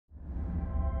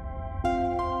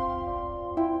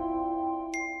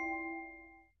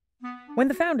When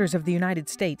the founders of the United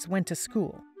States went to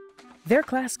school, their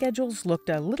class schedules looked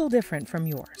a little different from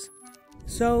yours.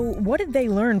 So, what did they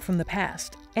learn from the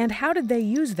past, and how did they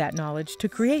use that knowledge to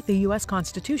create the U.S.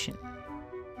 Constitution?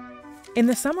 In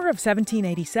the summer of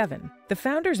 1787, the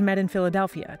founders met in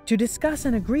Philadelphia to discuss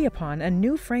and agree upon a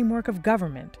new framework of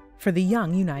government for the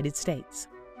young United States.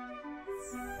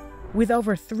 With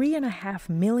over 3.5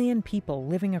 million people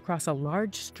living across a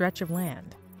large stretch of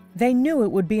land, they knew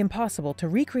it would be impossible to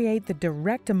recreate the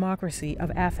direct democracy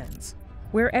of Athens,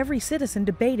 where every citizen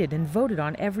debated and voted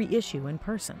on every issue in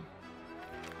person.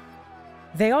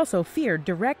 They also feared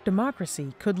direct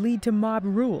democracy could lead to mob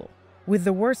rule, with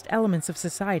the worst elements of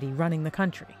society running the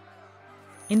country.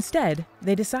 Instead,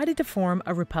 they decided to form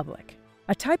a republic,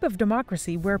 a type of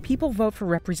democracy where people vote for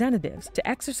representatives to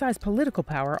exercise political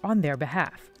power on their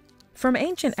behalf. From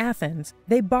ancient Athens,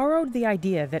 they borrowed the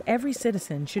idea that every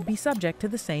citizen should be subject to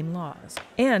the same laws,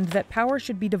 and that power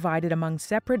should be divided among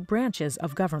separate branches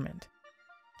of government.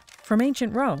 From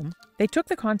ancient Rome, they took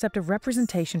the concept of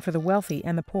representation for the wealthy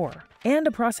and the poor, and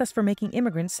a process for making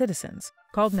immigrants citizens,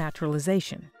 called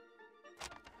naturalization.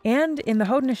 And in the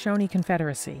Haudenosaunee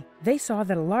Confederacy, they saw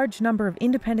that a large number of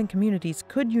independent communities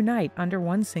could unite under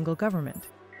one single government.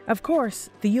 Of course,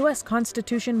 the U.S.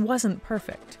 Constitution wasn't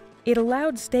perfect. It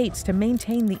allowed states to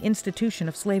maintain the institution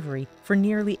of slavery for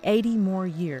nearly 80 more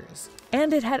years,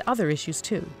 and it had other issues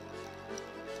too.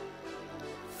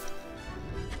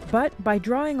 But by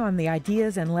drawing on the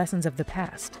ideas and lessons of the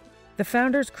past, the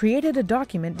founders created a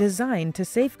document designed to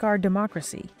safeguard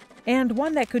democracy, and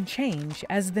one that could change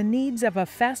as the needs of a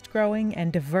fast-growing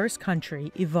and diverse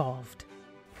country evolved.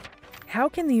 How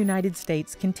can the United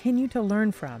States continue to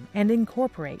learn from and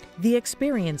incorporate the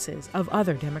experiences of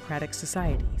other democratic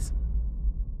societies?